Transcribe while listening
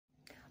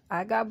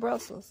I got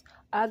Brussels.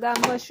 I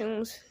got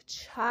mushrooms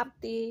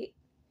chopped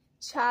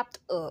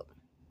up.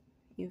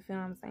 You feel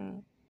what I'm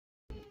saying?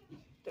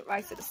 The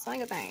rice of the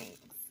swing of things.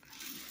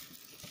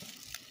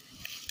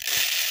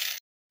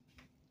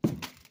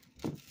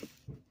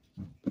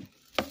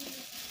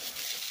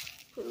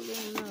 Put a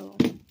little no.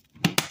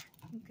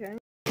 Okay.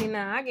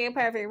 Now I get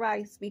perfect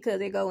rice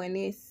because it go in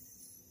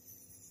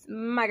this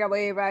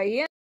microwave right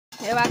here.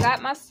 If I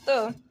got my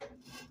stuff,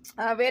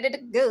 I'm ready to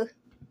go.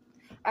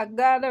 I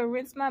gotta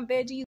rinse my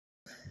veggies.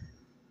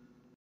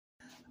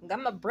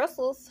 Got my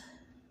Brussels.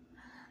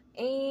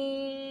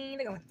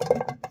 And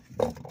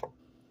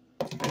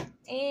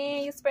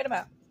you spread them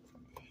out.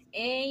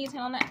 And you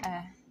turn on the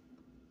eye.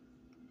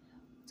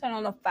 Turn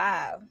on the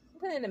 5.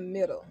 Put it in the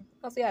middle.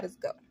 Let's see how this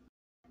go.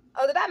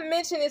 Oh, did I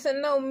mention it's a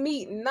no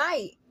meat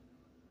night?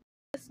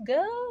 Let's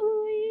go.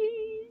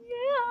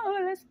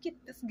 Yeah, let's get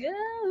this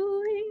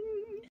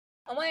going.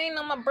 I'm waiting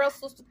on my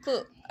Brussels to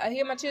cook. I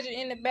hear my children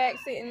in the back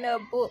sitting there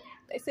book.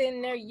 They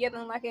sitting there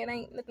yelling like it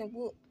ain't nothing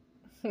good.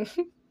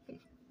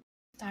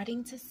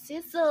 Starting to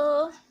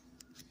sizzle.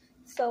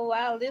 So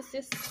while this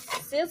is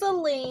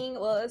sizzling,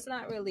 well, it's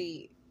not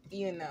really,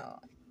 you know,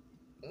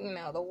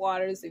 the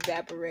water is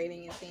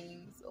evaporating and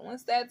things. So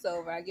once that's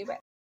over, I get back.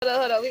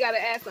 Hold on. We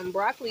gotta add some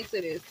broccoli to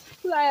this.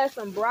 We gotta add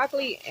some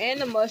broccoli and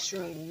the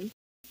mushroom.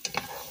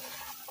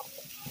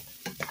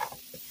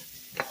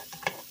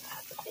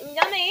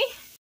 Yummy.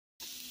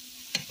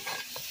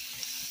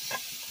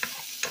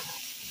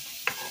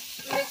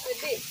 Mix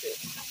it.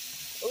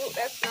 Oh,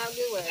 that's not a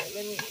good word.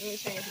 Let me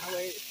change my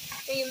words.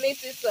 Then you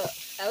mix this up.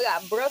 Now we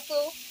got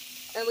Brussels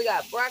and we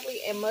got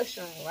broccoli and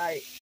mushroom,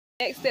 right?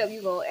 Next step,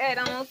 you gonna add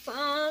on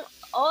some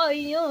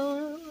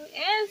oil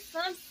and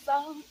some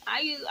salt.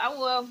 I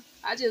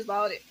just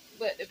bought it,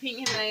 but the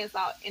pink Himalayan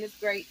salt, and it's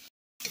great.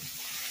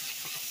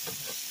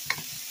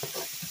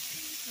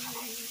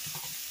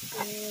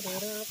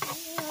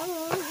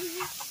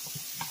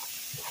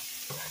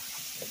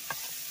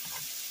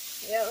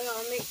 Yeah, we're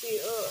gonna mix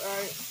it up,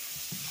 right?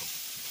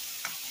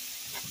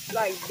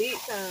 Like big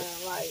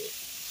time, like.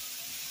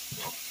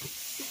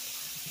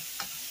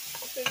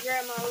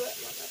 Grandma, let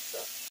my mess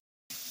up.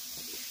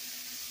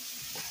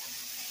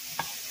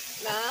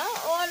 Now, I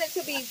don't want it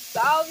to be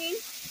soggy,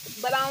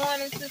 but I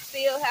want it to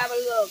still have a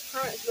little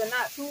crunch, but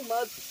not too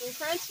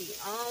crunchy.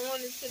 I don't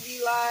want it to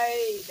be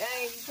like,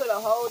 dang, you put a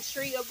whole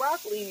tree of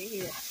broccoli in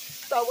here.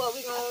 So what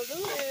we're going to do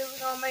is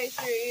we're going to make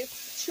sure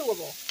it's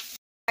chewable.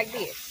 Like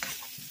this.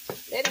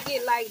 Let it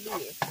get like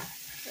this.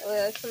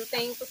 Some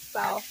things of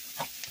salt.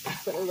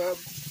 Put a little,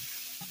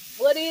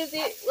 what is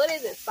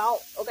it?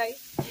 Salt, okay?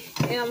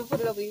 And I'm going to put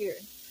it over here.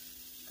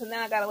 Because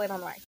now I got to wait on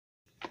the rice.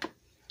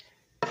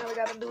 Now we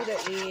got to do the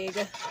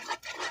egg.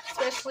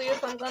 Especially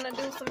if I'm going to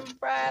do some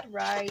fried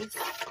rice.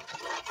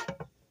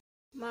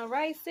 My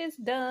rice is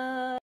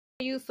done.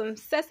 I use some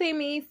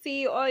sesame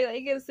seed oil.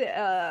 It gives it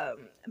a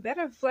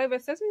better flavor.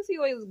 Sesame seed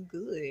oil is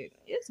good.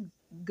 It's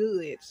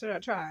good. Should I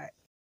try it?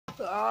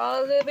 Put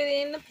all of it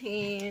in the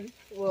pan.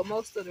 Well,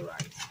 most of the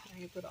rice.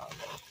 I ain't put all of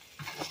it.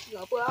 You're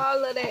going to put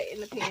all of that in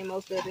the pan,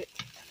 most of it.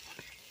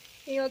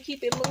 And you're going to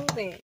keep it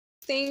moving.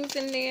 Things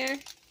in there.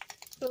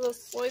 A little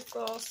soy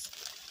sauce.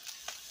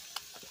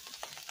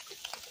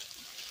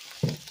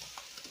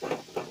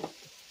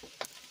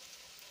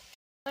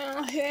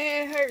 My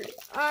head hurts.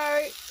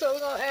 Alright, so we're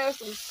gonna add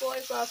some soy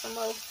sauce and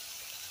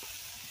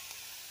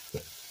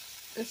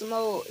some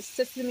more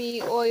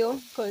sesame oil,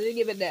 because it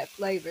give it that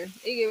flavor.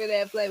 It give it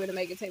that flavor to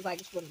make it taste like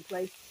it's from the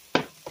place.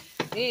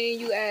 Then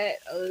you add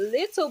a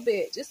little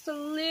bit, just a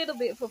little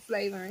bit for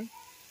flavoring.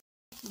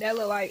 That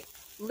look like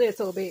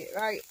little bit,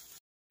 right?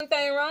 One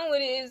thing wrong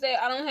with it is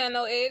that I don't have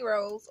no egg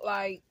rolls.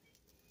 Like,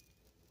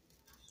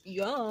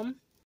 yum.